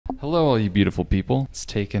Hello all you beautiful people. It's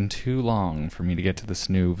taken too long for me to get to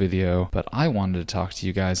this new video, but I wanted to talk to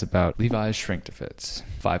you guys about Levi's shrink to fits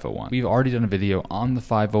 501. We've already done a video on the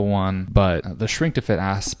 501, but the shrink to fit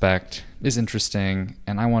aspect is interesting,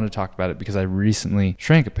 and I want to talk about it because I recently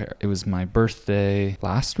shrank a pair. It was my birthday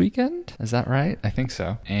last weekend, is that right? I think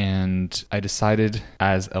so. And I decided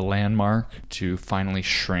as a landmark to finally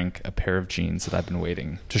shrink a pair of jeans that I've been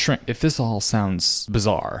waiting to shrink. If this all sounds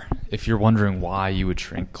bizarre, if you're wondering why you would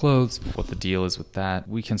shrink clothes, what the deal is with that,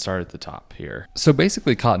 we can start at the top here. So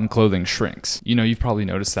basically cotton clothing shrinks. You know, you've probably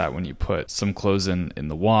noticed that when you put some clothes in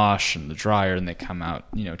the wash and the dryer and they come out,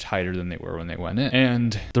 you know, tighter than they were when they went in.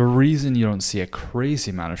 And the reason you don't see a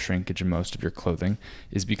crazy amount of shrinkage in most of your clothing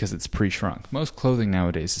is because it's pre-shrunk. Most clothing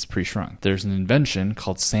nowadays is pre-shrunk. There's an invention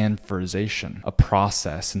called sanforization, a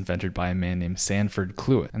process invented by a man named Sanford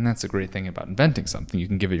Cluett. And that's a great thing about inventing something. You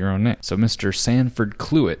can give it your own name. So Mr. Sanford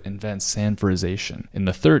Cluett invents sanforization in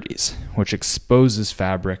the 30s, which exposes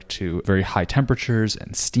fabric to very high temperatures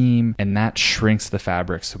and steam, and that shrinks the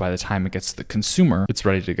fabric so by the time it gets to the consumer, it's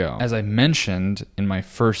ready to go. As I mentioned in my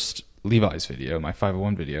first Levi's video, my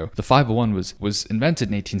 501 video, the 501 was invented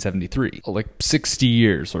in 1873, like 60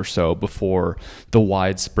 years or so before the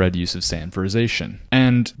widespread use of sanforization.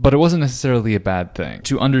 But it wasn't necessarily a bad thing.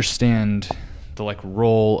 To understand the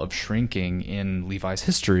role of shrinking in Levi's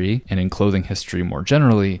history and in clothing history more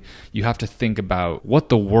generally, you have to think about what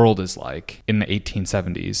the world is like in the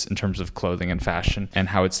 1870s in terms of clothing and fashion and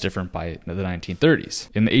how it's different by the 1930s.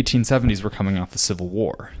 In the 1870s, we're coming off the Civil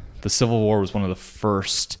War. The Civil War was one of the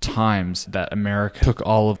first times that America took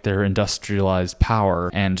all of their industrialized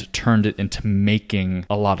power and turned it into making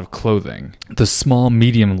a lot of clothing. The small,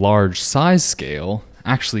 medium, large size scale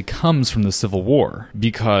actually comes from the Civil War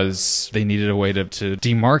because they needed a way to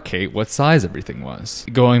demarcate what size everything was.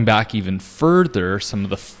 Going back even further, some of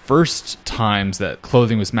the first times that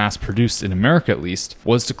clothing was mass produced in America at least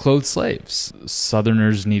was to clothe slaves.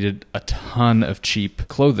 Southerners needed a ton of cheap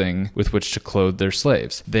clothing with which to clothe their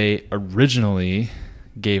slaves. They originally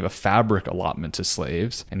gave a fabric allotment to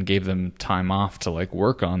slaves and gave them time off to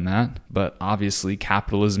work on that. But obviously,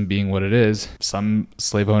 capitalism being what it is, some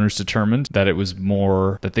slave owners determined that it was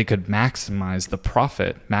more that they could maximize the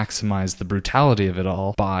profit, maximize the brutality of it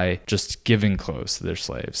all by just giving clothes to their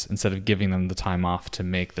slaves instead of giving them the time off to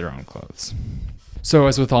make their own clothes. So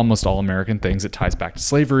as with almost all American things, it ties back to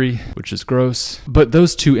slavery, which is gross. But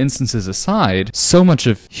those two instances aside, so much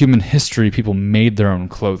of human history, people made their own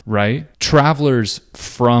clothes, right? Travelers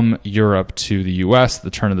from Europe to the US at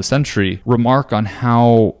the turn of the century remark on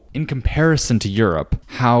how, in comparison to Europe,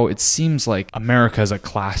 how it seems like America is a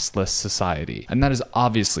classless society. And that is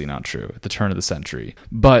obviously not true at the turn of the century.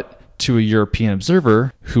 But to a European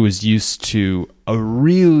observer who is used to a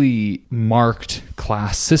really marked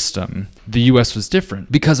class system, the US was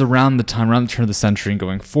different because around the turn of the century and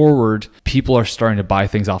going forward, people are starting to buy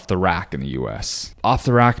things off the rack in the US. Off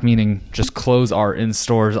the rack meaning just clothes are in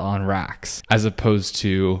stores on racks, as opposed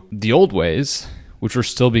to the old ways, which were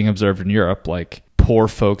still being observed in Europe, like poor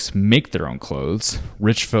folks make their own clothes,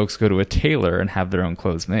 rich folks go to a tailor and have their own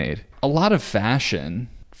clothes made. A lot of fashion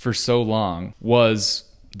for so long was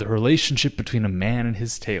the relationship between a man and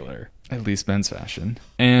his tailor, at least men's fashion.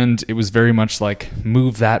 And it was very much like,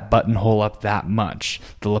 move that buttonhole up that much.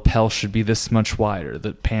 The lapel should be this much wider.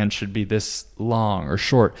 The pants should be this long or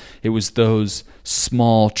short. It was those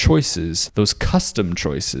small choices, those custom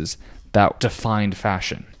choices that defined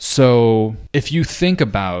fashion. So if you think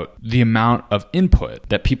about the amount of input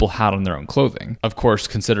that people had on their own clothing, of course,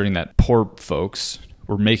 considering that poor folks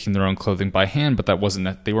were making their own clothing by hand, but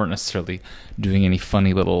they weren't necessarily doing any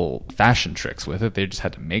funny little fashion tricks with it. They just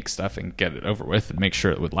had to make stuff and get it over with and make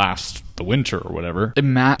sure it would last the winter or whatever. The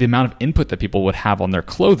amount of input that people would have on their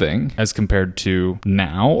clothing as compared to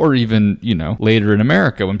now, or even, later in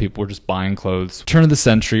America when people were just buying clothes. Turn of the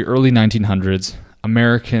century, early 1900s,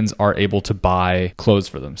 Americans are able to buy clothes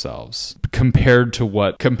for themselves. Compared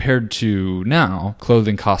to now,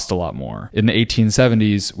 clothing cost a lot more. In the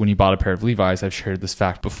 1870s, when you bought a pair of Levi's, I've shared this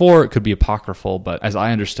fact before, it could be apocryphal, but as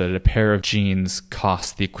I understood it, a pair of jeans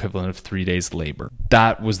cost the equivalent of 3 days' labor.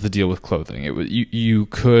 That was the deal with clothing. It was you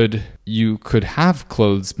could have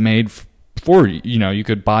clothes made for you. You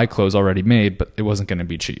could buy clothes already made, but it wasn't going to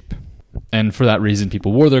be cheap. And for that reason,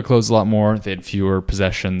 people wore their clothes a lot more. They had fewer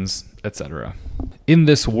possessions, etc. In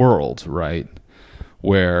this world, right,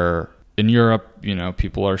 where in Europe,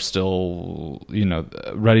 people are still,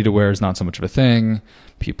 ready to wear is not so much of a thing.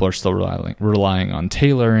 People are still relying on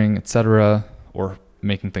tailoring, etc., or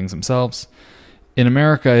making things themselves. In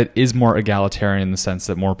America, it is more egalitarian in the sense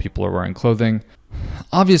that more people are wearing clothing.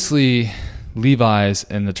 Obviously, Levi's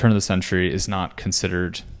in the turn of the century is not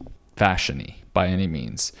considered fashion-y by any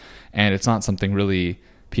means. And it's not something really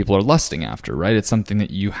people are lusting after, right? It's something that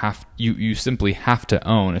you simply have to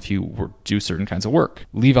own if you do certain kinds of work.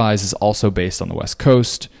 Levi's is also based on the West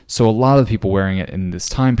Coast, so a lot of the people wearing it in this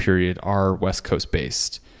time period are West Coast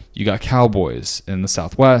based. You got cowboys in the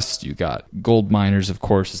Southwest, you got gold miners, of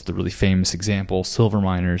course, is the really famous example, silver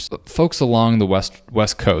miners. Folks along the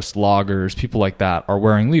West Coast, loggers, people like that are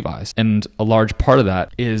wearing Levi's. And a large part of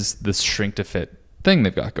that is this shrink to fit thing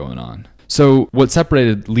they've got going on. So what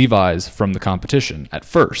separated Levi's from the competition at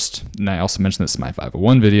first, and I also mentioned this in my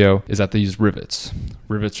 501 video, is that they use rivets.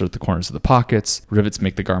 Rivets are at the corners of the pockets. Rivets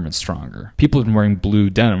make the garment stronger. People have been wearing blue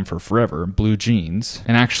denim for forever, blue jeans.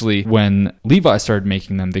 And actually, when Levi started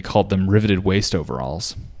making them, they called them riveted waist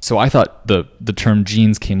overalls. So I thought the term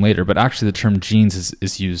jeans came later, but actually the term jeans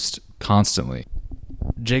is used constantly.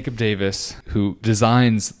 Jacob Davis, who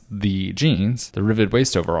designs the jeans, the riveted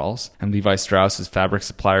waist overalls, and Levi Strauss's fabric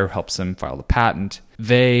supplier who helps him file the patent,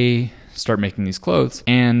 they start making these clothes,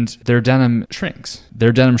 and their denim shrinks.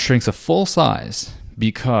 Their denim shrinks a full size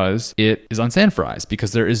because it is unsanforized,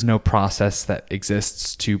 because there is no process that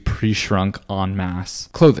exists to pre-shrunk en masse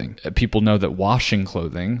clothing. People know that washing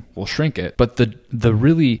clothing will shrink it, but the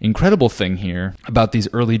really incredible thing here about these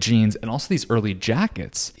early jeans and also these early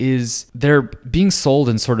jackets is they're being sold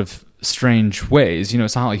in sort of strange ways. You know,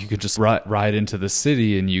 it's not like you could just ride into the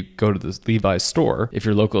city and you go to the Levi's store. If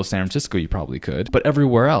you're local to San Francisco, you probably could. But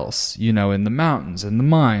everywhere else, you know, in the mountains, in the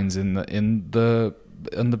mines, in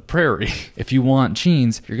the prairie, if you want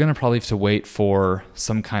jeans, you're going to probably have to wait for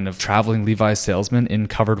some kind of traveling Levi's salesman in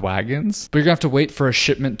covered wagons. But you're going to have to wait for a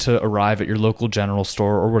shipment to arrive at your local general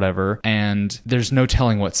store or whatever, and there's no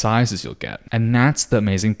telling what sizes you'll get. And that's the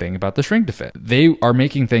amazing thing about the shrink to fit. They are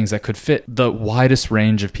making things that could fit the widest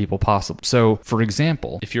range of people possible. So, for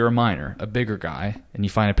example, if you're a miner, a bigger guy, and you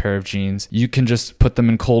find a pair of jeans, you can just put them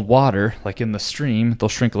in cold water, like in the stream. They'll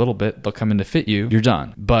shrink a little bit, they'll come in to fit you, you're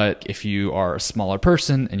done. But if you are a smaller person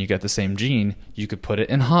and you get the same jean, you could put it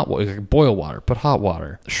in hot water, you could boil water, put hot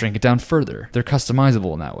water, shrink it down further. They're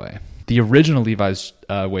customizable in that way. The original Levi's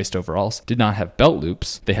waist overalls did not have belt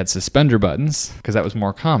loops. They had suspender buttons, because that was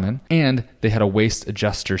more common, and they had a waist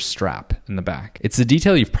adjuster strap in the back. It's a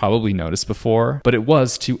detail you've probably noticed before, but it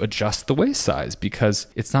was to adjust the waist size, because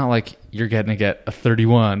it's not like you're going to get a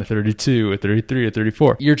 31, a 32, a 33, a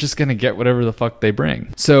 34. You're just going to get whatever the fuck they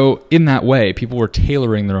bring. So in that way, people were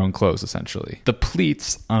tailoring their own clothes, essentially. The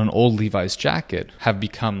pleats on an old Levi's jacket have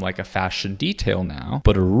become like a fashion detail now,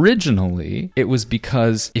 but originally it was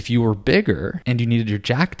because if you were bigger and you needed your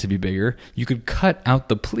jacket to be bigger, you could cut out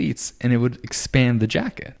the pleats and it would expand the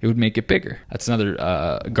jacket. It would make it bigger. That's another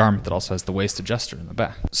garment that also has the waist adjuster in the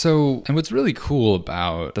back. So, and what's really cool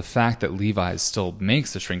about the fact that Levi's still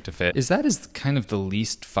makes the shrink to fit is that is kind of the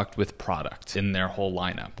least fucked with product in their whole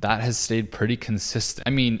lineup. That has stayed pretty consistent. I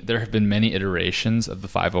mean, there have been many iterations of the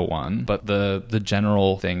 501, but the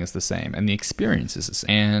general thing is the same and the experience is the same.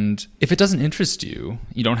 And if it doesn't interest you,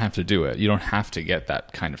 you don't have to do it. You don't have to get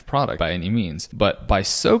that kind of product by any means. But by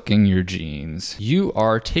soaking your jeans, you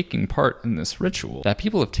are taking part in this ritual that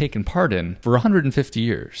people have taken part in for 150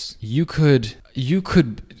 years. You could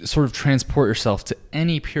sort of transport yourself to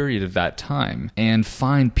any period of that time and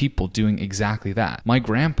find people doing exactly that. My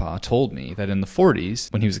grandpa told me that in the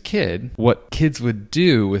 40s, when he was a kid, what kids would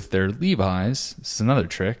do with their Levi's, this is another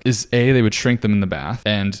trick, is they would shrink them in the bath.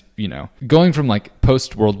 And, you know, going from like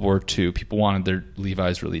post-World War II, people wanted their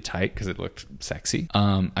Levi's really tight because it looked sexy.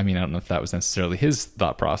 I mean, I don't know if that was necessarily his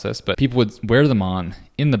thought process, but people would wear them on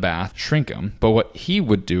in the bath, shrink them. But what he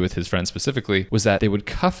would do with his friends specifically was that they would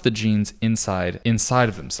cuff the jeans inside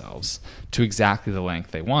of themselves to exactly the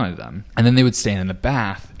length they wanted them. And then they would stand in the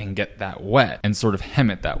bath and get that wet and sort of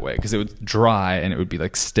hem it that way, because it would dry and it would be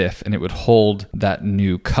like stiff and it would hold that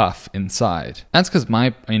new cuff inside. That's because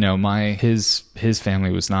his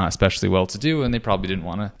family was not especially well to do and they probably didn't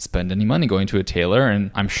want to spend any money going to a tailor.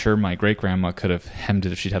 And I'm sure my great grandma could have hemmed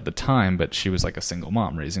it if she'd had the time, but she was like a single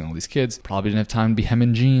mom raising all these kids, probably didn't have time to be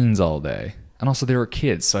hemming jeans all day. And also they were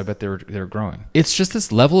kids, so I bet they were growing. It's just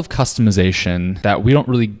this level of customization that we don't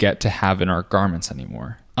really get to have in our garments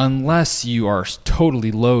anymore. Unless you are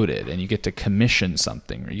totally loaded and you get to commission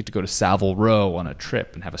something, or you get to go to Savile Row on a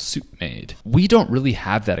trip and have a suit made. We don't really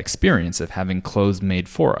have that experience of having clothes made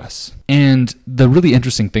for us. And the really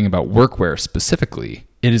interesting thing about workwear specifically,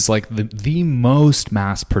 it is like the most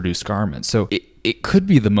mass-produced garment. So it could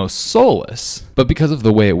be the most soulless, but because of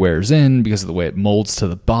the way it wears in, because of the way it molds to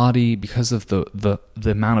the body, because of the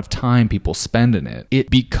amount of time people spend in it, it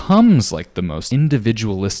becomes like the most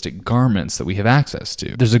individualistic garments that we have access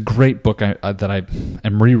to. There's a great book that I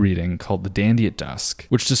am rereading called The Dandy at Dusk,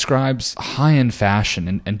 which describes high-end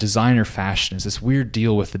fashion and designer fashion as this weird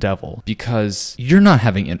deal with the devil, because you're not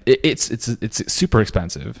having it's super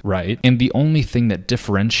expensive, right? And the only thing that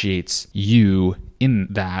differentiates you in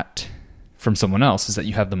that from someone else is that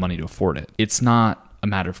you have the money to afford it. It's not a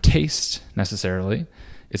matter of taste necessarily.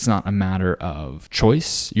 It's not a matter of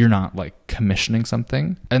choice. You're not like commissioning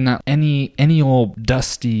something. And that any old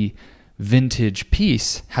dusty vintage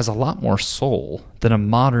piece has a lot more soul than a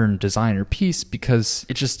modern designer piece, because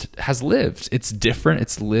it just has lived. It's different,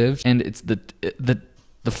 it's lived, and it's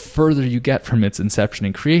the further you get from its inception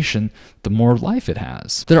and creation, the more life it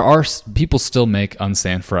has. There are people still make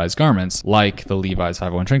unsanforized garments, like the Levi's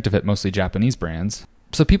 501 shrink to fit, mostly Japanese brands.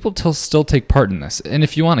 So people still take part in this. And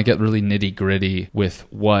if you want to get really nitty gritty with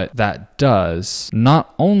what that does,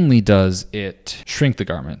 not only does it shrink the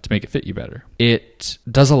garment to make it fit you better, it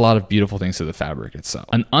does a lot of beautiful things to the fabric itself.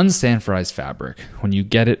 An unsanforized fabric, when you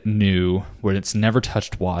get it new, where it's never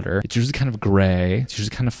touched water, it's usually kind of gray, it's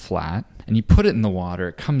usually kind of flat, and you put it in the water,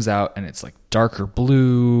 it comes out and it's like darker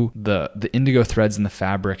blue. The indigo threads in the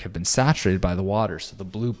fabric have been saturated by the water, so the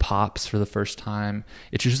blue pops for the first time.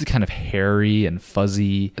 It's usually kind of hairy and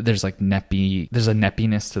fuzzy. There's a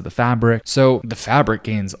neppiness to the fabric. So the fabric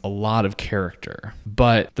gains a lot of character.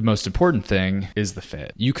 But the most important thing is the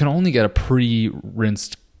fit. You can only get a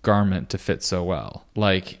pre-rinsed garment to fit so well.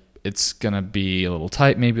 Like, it's going to be a little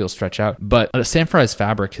tight, maybe it'll stretch out. But a sanforized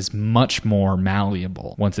fabric is much more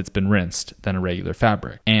malleable once it's been rinsed than a regular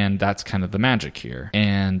fabric. And that's kind of the magic here.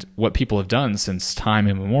 And what people have done since time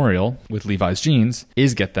immemorial with Levi's jeans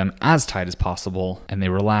is get them as tight as possible, and they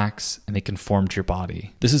relax and they conform to your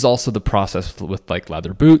body. This is also the process with like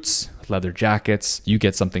leather boots, leather jackets. You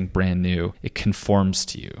get something brand new, it conforms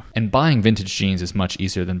to you. And buying vintage jeans is much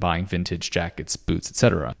easier than buying vintage jackets, boots,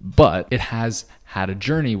 etc. But it has had a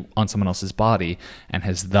journey on someone else's body and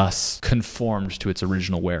has thus conformed to its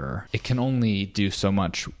original wearer. It can only do so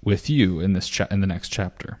much with you in the next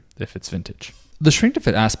chapter if it's vintage. The shrink to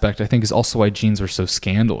fit aspect, I think, is also why jeans were so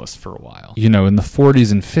scandalous for a while. You know, in the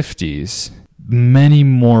 40s and 50s, many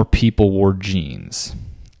more people wore jeans.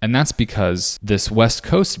 And that's because this West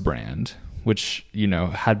Coast brand, which, you know,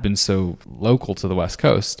 had been so local to the West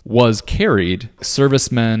Coast, was carried.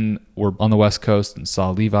 Servicemen were on the West Coast and saw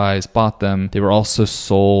Levi's, bought them. They were also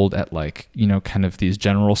sold at like, you know, kind of these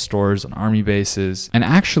general stores on army bases. And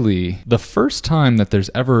actually, the first time that there's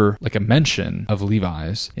ever like a mention of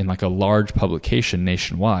Levi's in like a large publication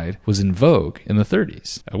nationwide was in Vogue in the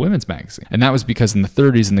 30s, a women's magazine. And that was because in the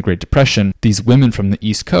 30s, in the Great Depression, these women from the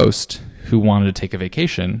East Coast who wanted to take a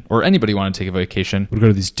vacation, or anybody wanted to take a vacation, would go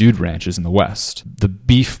to these dude ranches in the West. The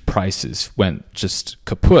beef prices went just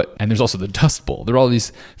kaput. And there's also the Dust Bowl. There are all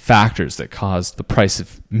these factors that caused the price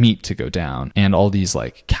of meat to go down. And all these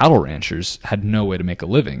like cattle ranchers had no way to make a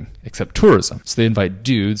living except tourism. So they invite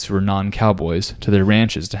dudes who are non-cowboys to their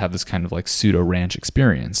ranches to have this kind of like pseudo ranch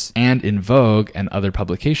experience. And in Vogue and other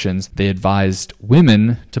publications, they advised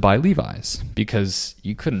women to buy Levi's because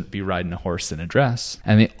you couldn't be riding a horse in a dress.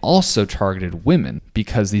 And they also targeted women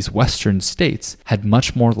because these Western states had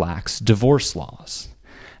much more lax divorce laws.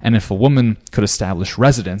 And if a woman could establish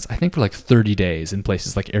residence, I think for like 30 days in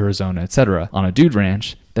places like Arizona, etc., on a dude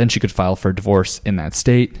ranch, then she could file for divorce in that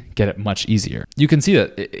state, get it much easier. You can see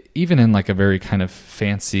that even in like a very kind of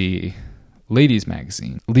fancy ladies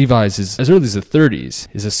magazine, Levi's is, as early as the 30s,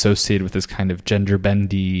 is associated with this kind of gender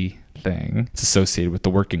bendy thing. It's associated with the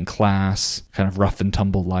working class, kind of rough and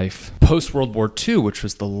tumble life. Post-World War II, which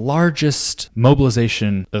was the largest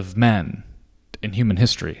mobilization of men in human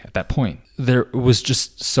history at that point, there was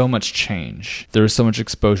just so much change. There was so much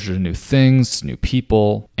exposure to new things, new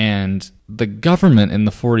people, and the government in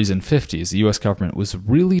the 40s and 50s, the US government, was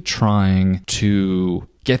really trying to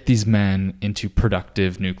get these men into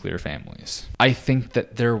productive nuclear families. I think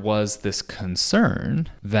that there was this concern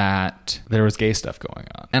that there was gay stuff going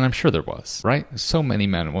on. And I'm sure there was, right? So many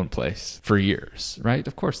men in one place for years, right?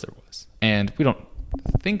 Of course there was. And we don't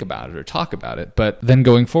think about it or talk about it, but then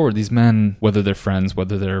going forward, these men, whether they're friends,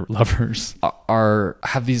 whether they're lovers,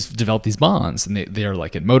 have developed these bonds, and they are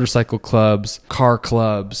like in motorcycle clubs, car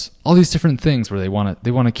clubs, all these different things where they want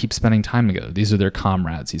to keep spending time together. These are their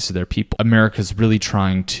comrades, these are their people. America's really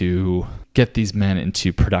trying to get these men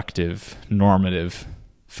into productive, normative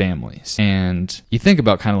families. And you think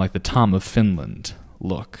about kind of like the Tom of Finland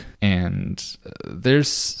look, and there's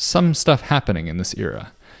some stuff happening in this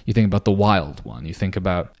era. You think about the wild one. You think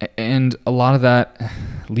about, and a lot of that,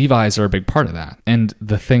 Levi's are a big part of that. And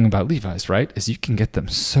the thing about Levi's, right, is you can get them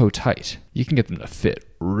so tight. You can get them to fit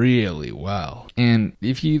really well. And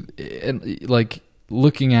if you, like,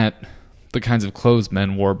 looking at the kinds of clothes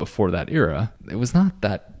men wore before that era, it was not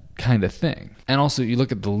that kind of thing. And also, you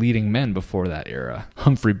look at the leading men before that era: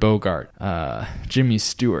 Humphrey Bogart, Jimmy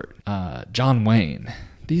Stewart, John Wayne.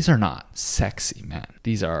 These are not sexy men.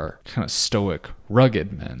 These are kind of stoic,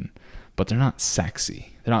 rugged men, but they're not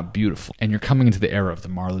sexy. They're not beautiful. And you're coming into the era of the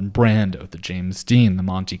Marlon Brando, the James Dean, the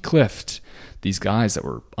Monty Clift, these guys that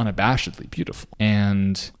were unabashedly beautiful.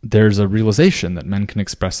 And there's a realization that men can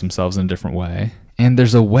express themselves in a different way. And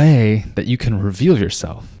there's a way that you can reveal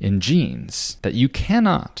yourself in jeans that you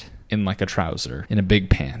cannot in like a trouser, in a big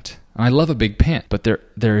pant. And I love a big pant, but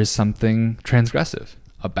there is something transgressive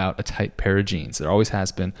about a tight pair of jeans. There always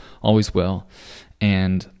has been, always will.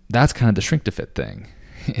 And that's kind of the shrink to fit thing.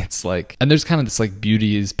 It's like, and there's kind of this like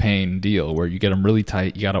beauty is pain deal where you get them really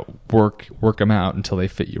tight. You got to work them out until they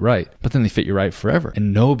fit you right. But then they fit you right forever.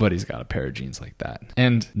 And nobody's got a pair of jeans like that.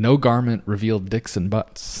 And no garment revealed dicks and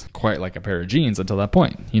butts quite like a pair of jeans until that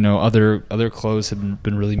point. You know, other clothes have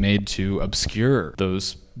been really made to obscure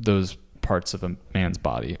those parts of a man's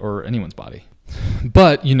body or anyone's body.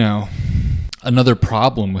 But, you know, another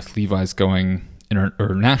problem with Levi's going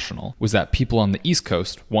international was that people on the East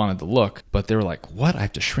Coast wanted the look, but they were like, what? I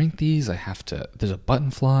have to shrink these? There's a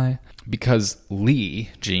button fly? Because Lee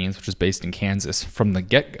Jeans, which is based in Kansas, from the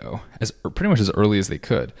get-go, pretty much as early as they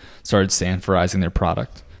could, started sanforizing their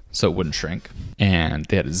product so it wouldn't shrink. And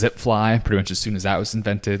they had a zip fly pretty much as soon as that was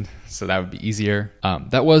invented, so that would be easier.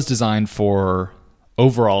 That was designed for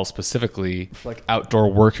overall, specifically like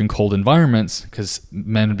outdoor work in cold environments, because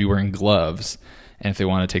men would be wearing gloves. And if they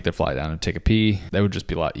want to take their fly down and take a pee, that would just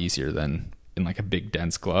be a lot easier than in like a big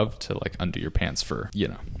dense glove to like undo your pants for, you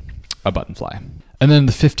know, a button fly. And then in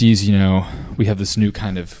the 50s, you know, we have this new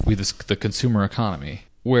kind of, the consumer economy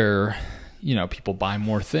where, you know, people buy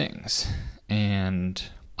more things. And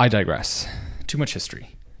I digress. Too much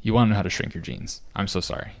history. You want to know how to shrink your jeans. I'm so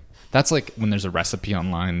sorry. That's like when there's a recipe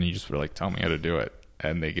online and you just were like, tell me how to do it.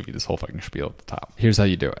 And they give you this whole fucking spiel at the top. Here's how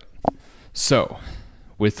you do it. So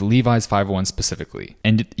with Levi's 501 specifically,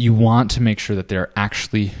 and you want to make sure that they're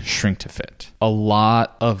actually shrink to fit. A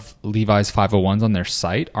lot of Levi's 501s on their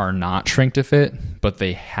site are not shrink to fit, but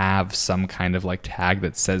they have some kind of like tag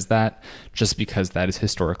that says that just because that is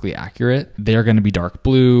historically accurate. They're going to be dark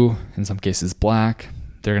blue, in some cases black.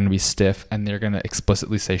 They're going to be stiff, and they're going to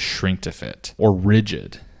explicitly say shrink to fit or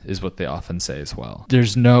rigid is what they often say as well.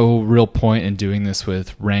 There's no real point in doing this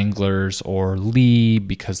with Wranglers or Lee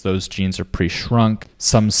because those jeans are pre-shrunk.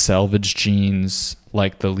 Some salvage jeans,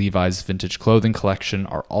 like the Levi's vintage clothing collection,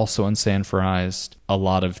 are also unsanforized. A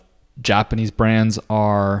lot of Japanese brands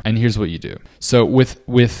are, and here's what you do. So with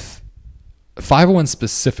 501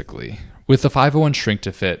 specifically, with the 501 shrink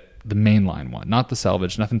to fit, the mainline one, not the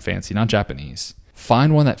salvage, nothing fancy, not Japanese.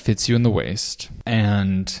 Find one that fits you in the waist,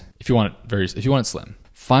 and if you want it slim,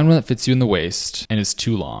 find one that fits you in the waist and is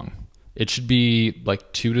too long. It should be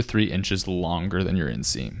like 2 to 3 inches longer than your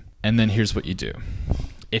inseam. And then here's what you do.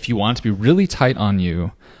 If you want it to be really tight on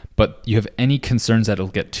you, but you have any concerns that it'll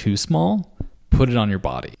get too small, put it on your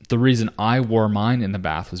body. The reason I wore mine in the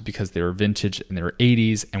bath was because they were vintage and they were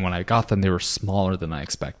 80s. And when I got them, they were smaller than I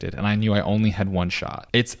expected. And I knew I only had one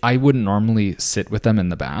shot. I wouldn't normally sit with them in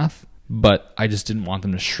the bath, but I just didn't want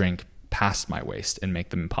them to shrink past my waist and make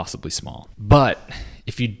them impossibly small. But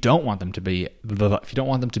if you don't want them to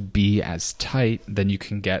be as tight, then you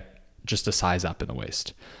can get just a size up in the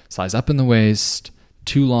waist. Size up in the waist,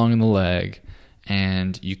 too long in the leg,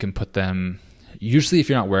 and you can put them, usually if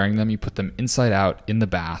you're not wearing them, you put them inside out in the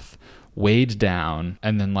bath, weighed down,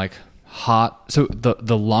 and then like hot. So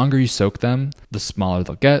the longer you soak them, the smaller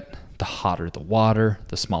they'll get. The hotter the water,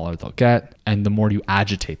 the smaller they'll get, and the more you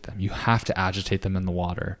agitate them. You have to agitate them in the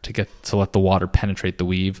water to let the water penetrate the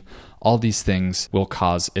weave. All these things will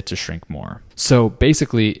cause it to shrink more. So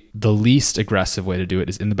basically, the least aggressive way to do it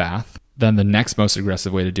is in the bath. Then the next most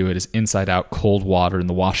aggressive way to do it is inside out, cold water in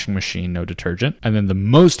the washing machine, no detergent. And then the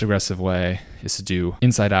most aggressive way is to do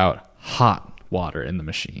inside out, hot water in the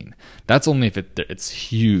machine. That's only if it's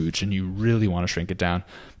huge and you really want to shrink it down,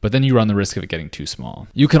 but then you run the risk of it getting too small.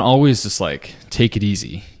 You can always just like take it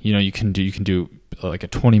easy. You know, you can do like a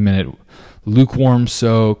 20-minute lukewarm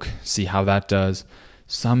soak, see how that does.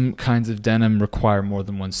 Some kinds of denim require more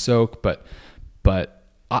than one soak, but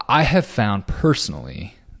I have found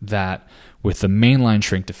personally that with the mainline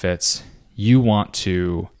shrink to fits, you want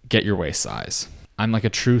to get your waist size. I'm like a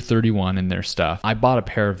true 31 in their stuff. I bought a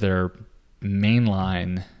pair of their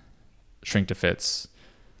mainline shrink to fits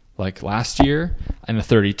like last year in a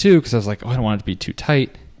 32 because I was like, oh, I don't want it to be too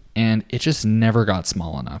tight. And it just never got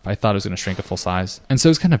small enough. I thought it was going to shrink a full size. And so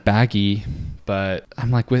it's kind of baggy, but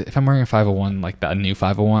I'm like, if I'm wearing a 501, like that new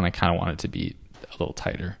 501, I kind of want it to be a little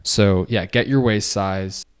tighter. So yeah, get your waist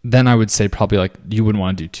size. Then I would say probably like you wouldn't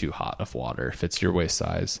want to do too hot of water if it's your waist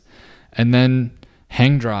size. And then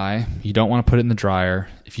hang dry. You don't want to put it in the dryer.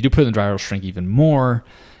 If you do put it in the dryer, it'll shrink even more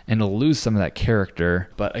and it'll lose some of that character.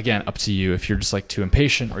 But again, up to you if you're just like too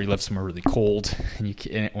impatient or you live somewhere really cold and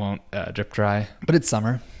it won't drip dry. But it's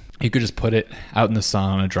summer. You could just put it out in the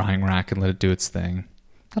sun on a drying rack and let it do its thing.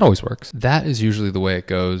 That always works. That is usually the way it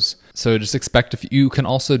goes. So just expect if you can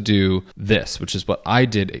also do this, which is what I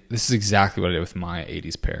did. This is exactly what I did with my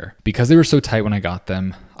 80s pair. Because they were so tight when I got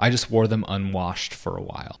them, I just wore them unwashed for a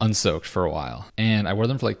while, unsoaked for a while. And I wore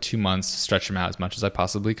them for like 2 months to stretch them out as much as I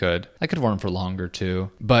possibly could. I could have worn them for longer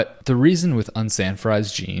too. But the reason with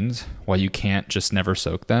unsanforized jeans, why you can't just never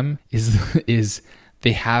soak them is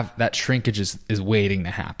they have that shrinkage is waiting to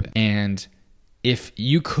happen. And if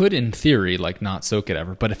you could, in theory, like not soak it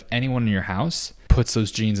ever, but if anyone in your house puts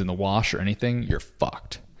those jeans in the wash or anything, you're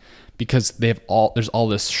fucked because there's all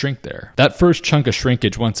this shrink there. That first chunk of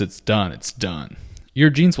shrinkage, once it's done, it's done. Your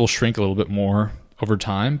jeans will shrink a little bit more over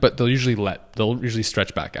time, but they'll usually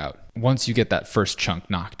stretch back out. Once you get that first chunk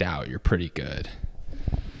knocked out, you're pretty good.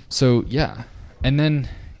 So yeah, and then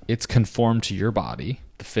it's conformed to your body.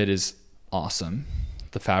 The fit is awesome.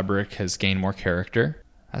 The fabric has gained more character.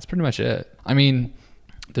 That's pretty much it. I mean,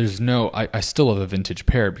 I still have a vintage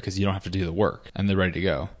pair because you don't have to do the work and they're ready to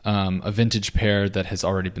go. A vintage pair that has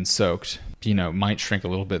already been soaked, might shrink a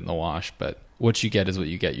little bit in the wash, but what you get is what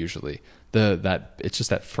you get usually. It's just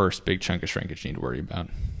that first big chunk of shrinkage you need to worry about.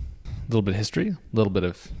 A little bit of history, a little bit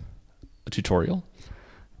of a tutorial.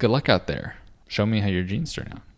 Good luck out there. Show me how your jeans turn out.